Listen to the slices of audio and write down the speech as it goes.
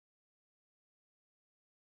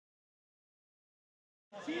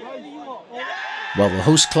While the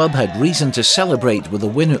host club had reason to celebrate with a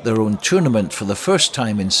win at their own tournament for the first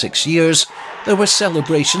time in 6 years, there were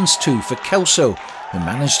celebrations too for Kelso, who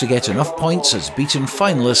managed to get enough points as beaten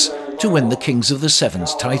finalists to win the Kings of the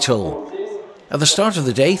Sevens title. At the start of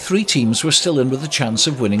the day, 3 teams were still in with a chance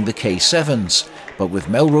of winning the K7s, but with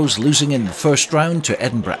Melrose losing in the first round to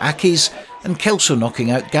Edinburgh Accies and Kelso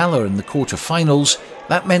knocking out Gala in the quarter-finals,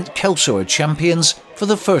 that meant Kelso are champions for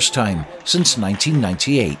the first time since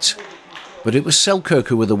 1998. But it was Selkirk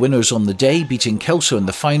who were the winners on the day, beating Kelso in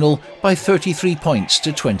the final by 33 points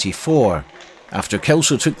to 24. After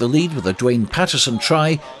Kelso took the lead with a Dwayne Patterson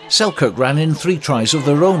try, Selkirk ran in 3 tries of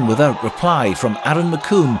their own without reply from Aaron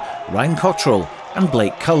McComb, Ryan Cottrell and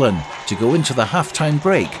Blake Cullen to go into the half-time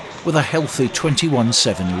break with a healthy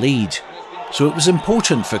 21-7 lead. So it was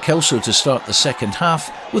important for Kelso to start the second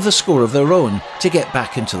half with a score of their own to get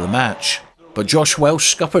back into the match. But Josh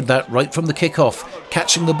Welsh scuppered that right from the kick-off,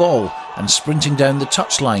 catching the ball and sprinting down the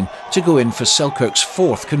touchline to go in for Selkirk's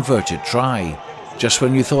 4th converted try. Just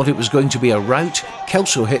when you thought it was going to be a rout,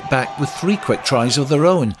 Kelso hit back with 3 quick tries of their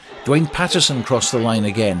own. Dwayne Patterson crossed the line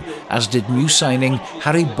again, as did new signing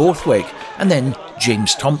Harry Borthwick and then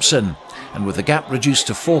James Thompson. And with the gap reduced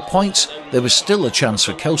to 4 points, there was still a chance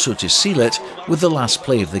for Kelso to seal it with the last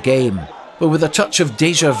play of the game. But with a touch of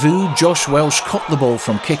déjà vu, Josh Welsh caught the ball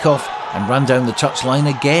from kick-off and ran down the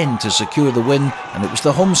touchline again to secure the win, and it was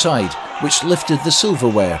the home side which lifted the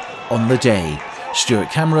silverware on the day. Stuart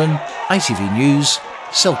Cameron, ITV News,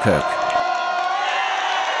 Selkirk.